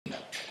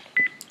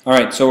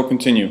Alright, so we'll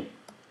continue.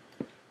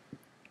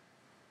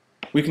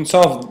 We can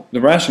solve the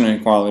rational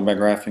inequality by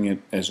graphing it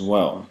as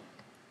well.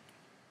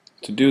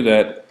 To do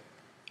that,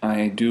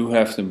 I do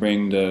have to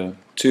bring the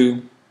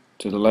 2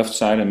 to the left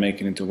side and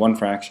make it into one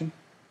fraction.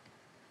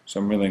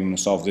 So I'm really going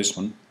to solve this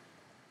one.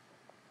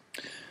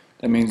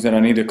 That means that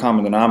I need a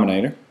common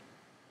denominator.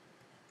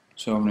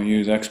 So I'm going to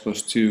use x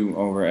plus 2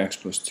 over x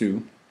plus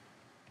 2.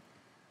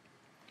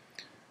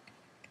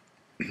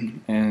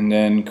 And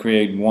then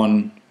create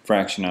one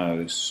fraction out of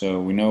this.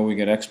 So we know we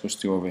get x plus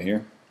 2 over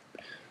here.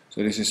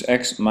 So this is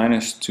x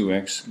minus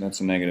 2x, that's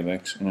a negative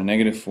x, and a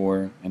negative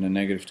 4, and a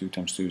negative 2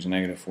 times 2 is a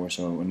negative 4,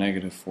 so a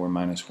negative 4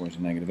 minus 4 is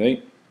a negative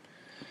 8.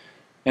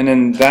 And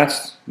then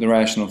that's the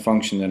rational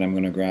function that I'm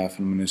going to graph,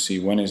 and I'm going to see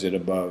when is it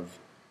above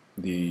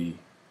the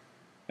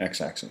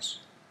x-axis.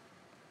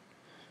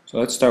 So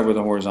let's start with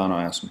a horizontal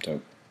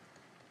asymptote.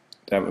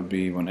 That would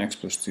be when x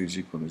plus 2 is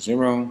equal to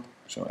 0,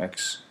 so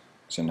x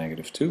is a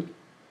negative 2.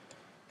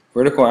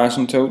 Vertical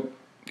asymptote,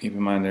 keep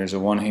in mind there's a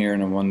 1 here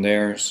and a 1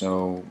 there,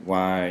 so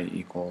y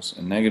equals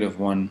a negative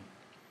 1.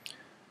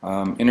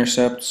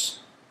 Intercepts,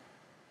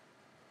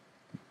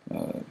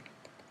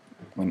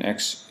 when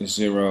x is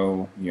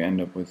 0, you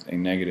end up with a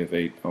negative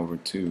 8 over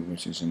 2,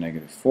 which is a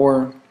negative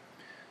 4.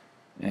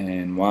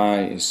 And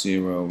y is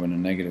 0 when a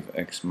negative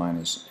x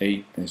minus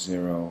 8 is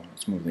 0.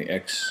 Let's move the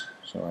x,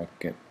 so I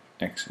get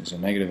x is a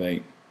negative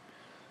 8.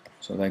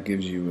 So that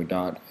gives you a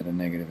dot at a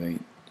negative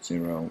 8,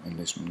 0, and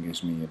this one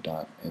gives me a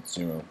dot at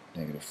 0,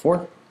 negative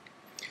 4.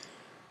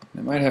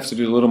 I might have to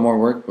do a little more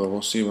work, but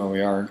we'll see where we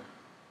are.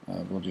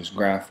 We'll just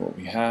graph what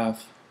we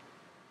have.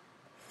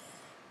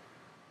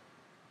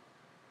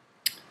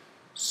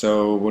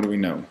 So what do we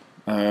know?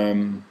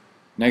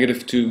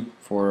 Negative 2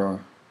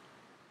 for...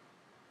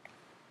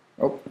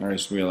 Oh, I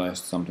just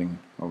realized something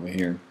over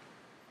here.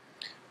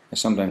 I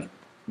sometimes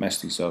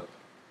mess these up.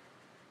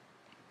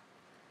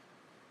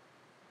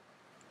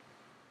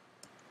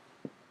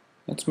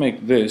 Let's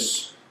make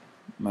this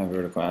my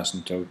vertical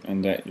asymptote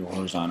and that your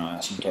horizontal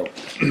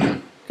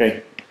asymptote.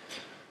 Okay,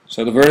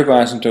 so the vertical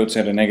asymptote's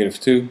at a negative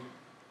 2.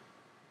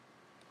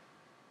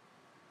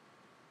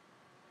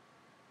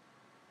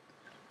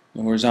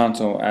 The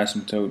horizontal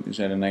asymptote is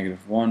at a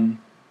negative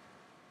 1.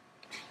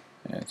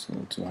 Yeah, it's a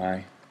little too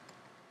high.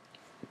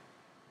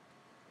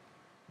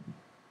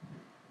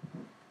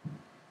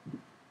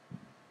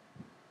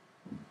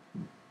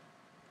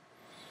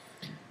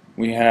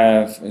 We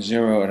have a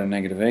 0 at a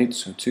negative 8,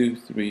 so 2,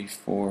 3,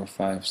 4,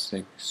 5,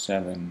 6,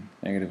 7,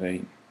 negative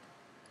 8.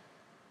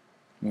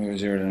 We have a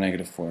 0 to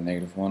negative 4,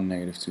 negative 1,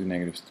 negative 2,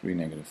 negative 3,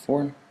 negative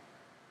 4.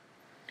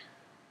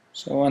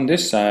 So on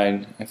this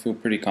side, I feel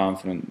pretty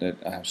confident that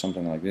I have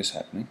something like this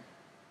happening.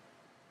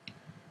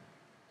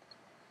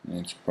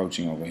 And it's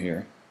approaching over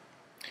here.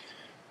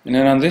 And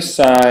then on this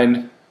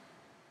side,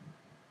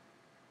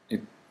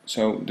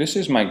 so this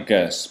is my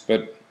guess,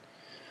 but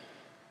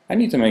I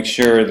need to make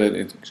sure that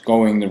it's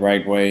going the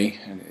right way.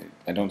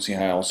 I don't see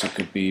how else it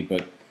could be,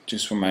 but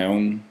just for my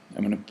own,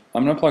 I'm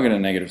gonna plug in a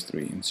negative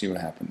 3 and see what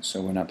happens.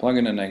 So when I plug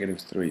in a negative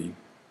 3,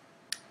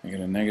 I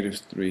get a negative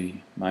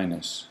 3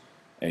 minus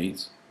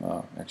 8.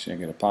 Well, actually I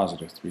get a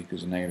positive 3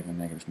 because a negative and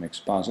negative makes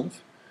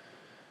positive.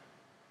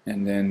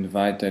 And then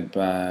divide that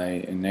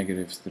by a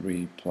negative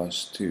 3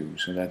 plus 2.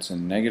 So that's a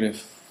negative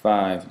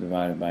 5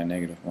 divided by a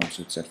negative 1,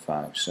 so it's at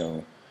 5.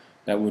 So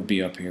that would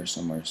be up here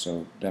somewhere,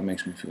 so that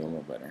makes me feel a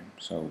little better.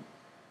 So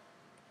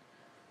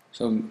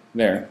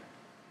there.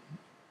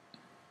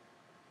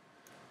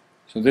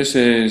 So this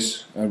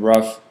is a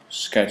rough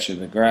sketch of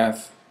the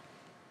graph.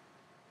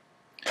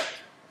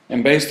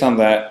 And based on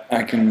that,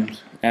 I can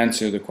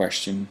answer the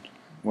question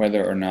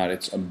whether or not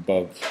it's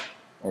above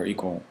or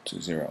equal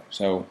to 0.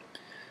 So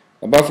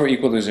above or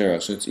equal to 0.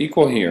 So it's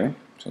equal here,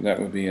 so that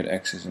would be at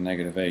x is a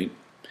negative 8.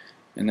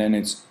 And then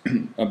it's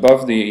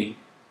above the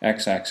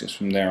x-axis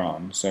from there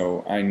on.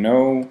 So I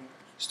know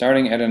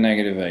starting at a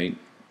negative 8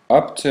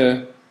 up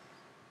to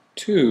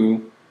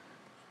 2,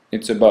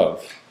 it's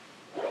above.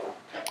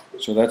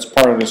 So that's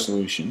part of the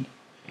solution.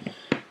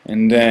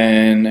 And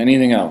then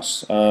anything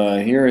else,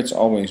 here it's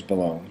always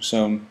below.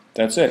 So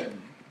that's it.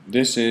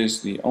 This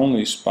is the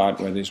only spot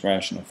where this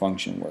rational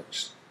function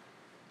works.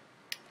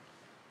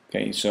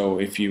 Okay, so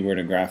if you were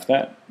to graph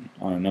that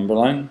on a number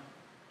line,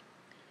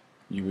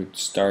 you would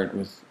start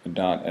with a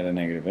dot at a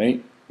negative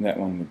 8. That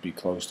one would be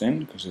closed in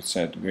because it's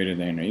at greater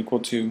than or equal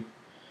to.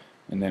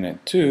 And then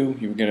at 2,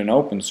 you would get an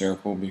open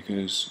circle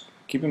because,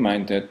 keep in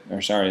mind that,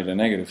 or sorry, at a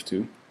negative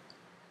 2.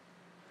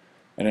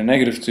 At a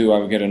negative 2, I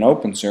would get an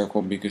open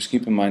circle because,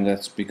 keep in mind,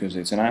 that's because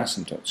it's an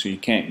asymptote. So you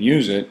can't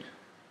use it,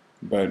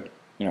 but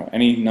you know,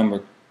 any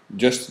number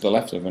just to the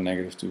left of a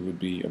negative 2 would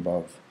be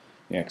above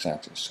the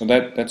x-axis. So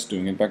that's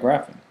doing it by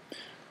graphing.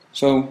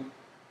 So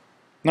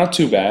not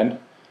too bad.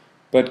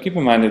 But keep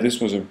in mind that this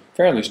was a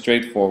fairly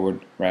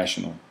straightforward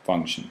rational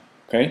function.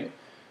 Okay?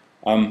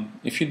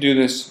 If you do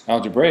this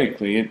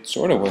algebraically, it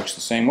sort of works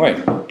the same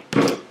way.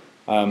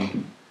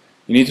 You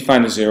need to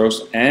find the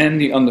zeros and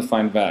the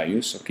undefined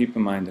values. So keep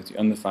in mind that the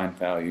undefined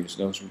values,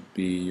 those would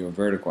be your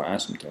vertical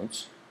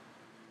asymptotes.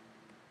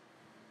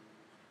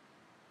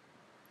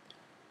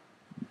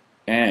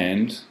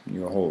 and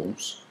your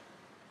holes.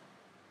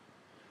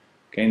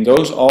 Okay, and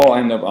those all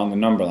end up on the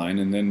number line,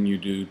 and then you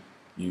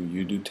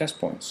do test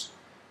points.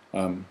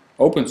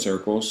 Open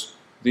circles,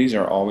 these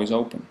are always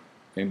open.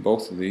 Okay,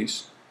 both of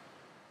these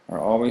are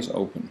always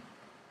open.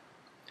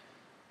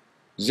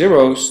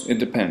 Zeros, it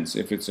depends.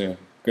 If it's a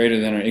greater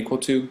than or equal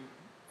to,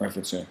 or if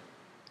it's a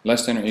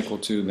less than or equal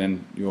to,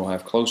 then you will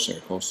have closed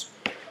circles.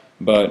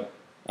 But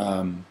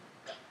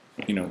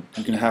you know,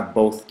 you can have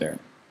both there.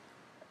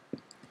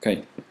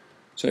 Okay,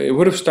 so it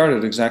would have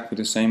started exactly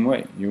the same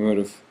way. You would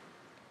have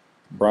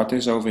brought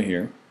this over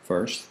here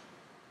first.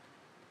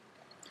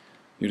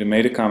 You'd have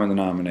made a common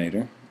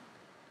denominator.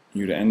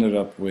 You'd have ended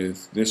up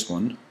with this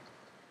one.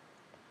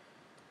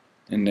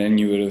 And then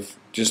you would have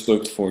just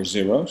looked for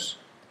zeros.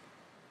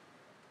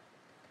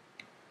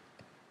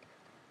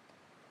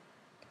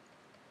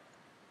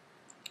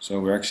 So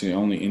we're actually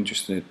only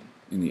interested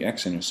in the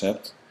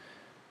x-intercept.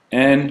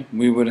 And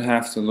we would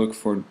have to look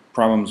for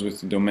problems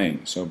with the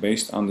domain. So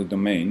based on the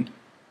domain,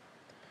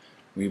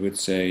 we would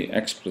say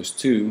x plus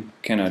 2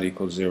 cannot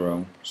equal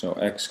 0, so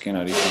x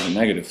cannot equal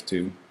negative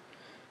 2.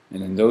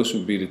 And then those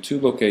would be the two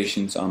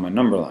locations on my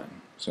number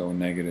line. So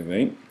negative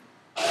 8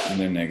 and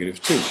then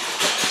negative 2.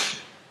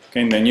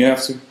 Okay, and then you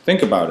have to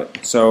think about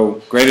it.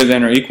 So greater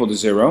than or equal to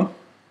 0,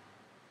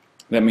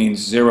 that means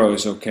 0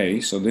 is okay,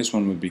 so this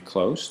one would be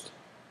closed.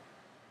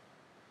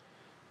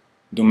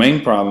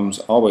 Domain problems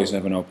always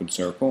have an open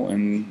circle,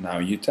 and now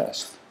you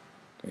test.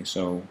 Okay,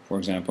 so for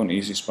example, an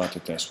easy spot to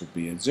test would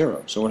be at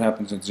 0. So what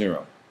happens at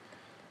 0?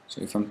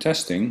 So if I'm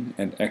testing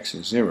at x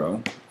is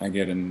 0, I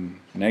get a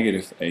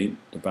negative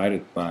 8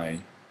 divided by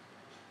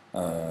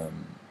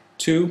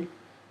 2,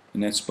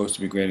 and that's supposed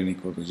to be greater than or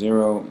equal to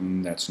 0,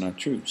 and that's not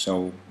true.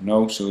 So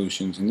no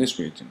solutions in this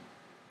region.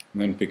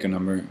 And then pick a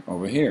number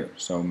over here,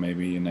 so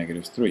maybe a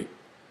negative 3.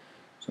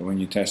 So when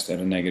you test at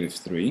a negative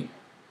 3,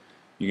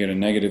 you get a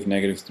negative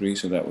 3,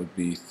 so that would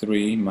be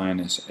 3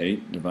 minus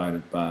 8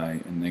 divided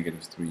by a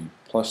negative 3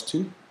 plus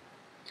 2.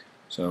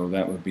 So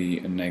that would be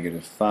a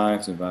negative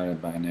 5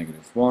 divided by a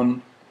negative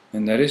 1,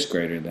 and that is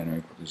greater than or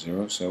equal to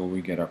 0, so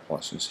we get our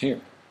pluses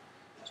here.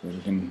 So we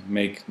can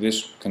make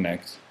this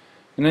connect.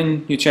 And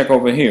then you check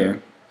over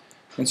here.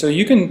 And so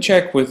you can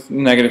check with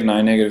negative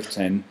 9, negative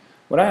 10.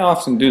 What I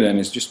often do then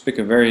is just pick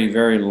a very,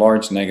 very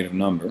large negative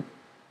number.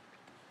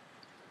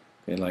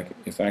 Okay, like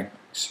if I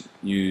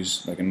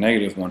use like a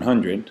negative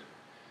 100,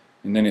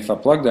 and then if I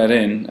plug that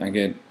in, I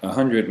get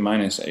 100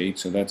 minus 8,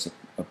 so that's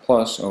a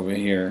plus over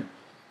here,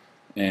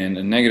 and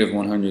a negative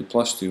 100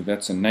 plus 2,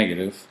 that's a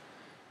negative,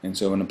 and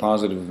so when a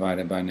positive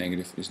divided by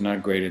negative is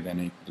not greater than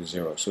or equal to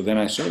 0. So then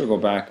I sort of go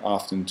back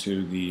often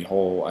to the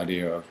whole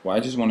idea of, well, I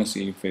just want to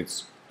see if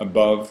it's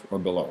above or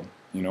below,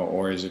 you know,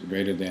 or is it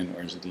greater than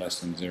or is it less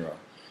than 0.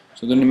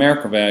 So the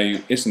numerical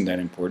value isn't that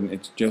important,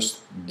 it's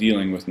just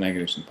dealing with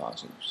negatives and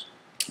positives.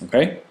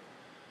 Okay?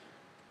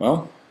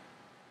 Well,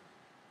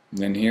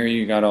 then here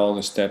you got all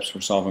the steps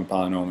for solving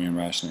polynomial and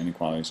rational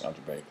inequalities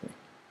algebraically.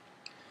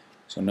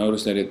 So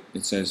notice that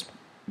it says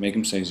make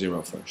them say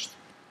 0 first.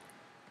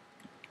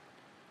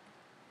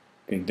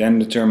 Okay, then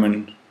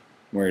determine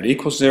where it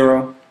equals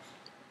 0,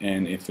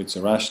 and if it's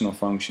a rational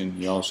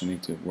function you also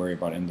need to worry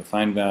about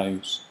undefined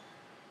values.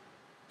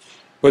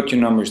 Put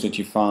your numbers that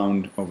you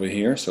found over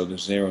here, so the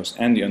zeros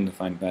and the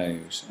undefined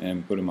values,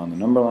 and put them on the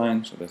number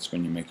line, so that's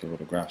when you make your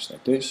little graphs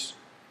like this.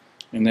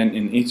 And then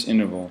in each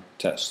interval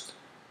test.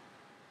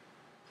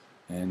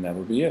 And that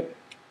will be it.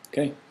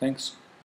 Okay, thanks.